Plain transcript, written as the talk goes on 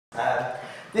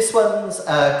This one's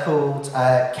called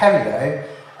Kerio,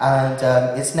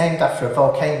 and it's named after a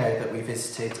volcano that we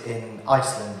visited in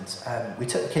Iceland. We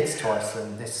took the kids to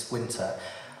Iceland this winter,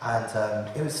 and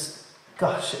it was,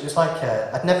 gosh, it was like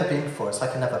I'd never been before. It's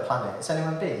like another planet. Has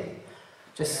anyone been?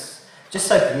 Just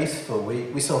so beautiful.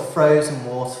 We saw frozen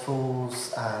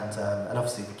waterfalls and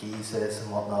obviously the geysers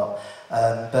and whatnot.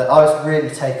 But I was really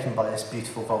taken by this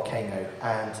beautiful volcano,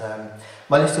 and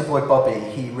my little boy Bobby,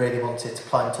 he really wanted to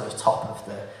climb to the top of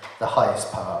the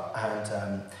highest part,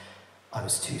 and I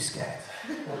was too scared.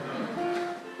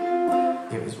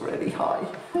 It was really high.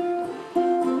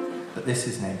 But this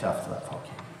is named after that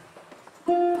volcano.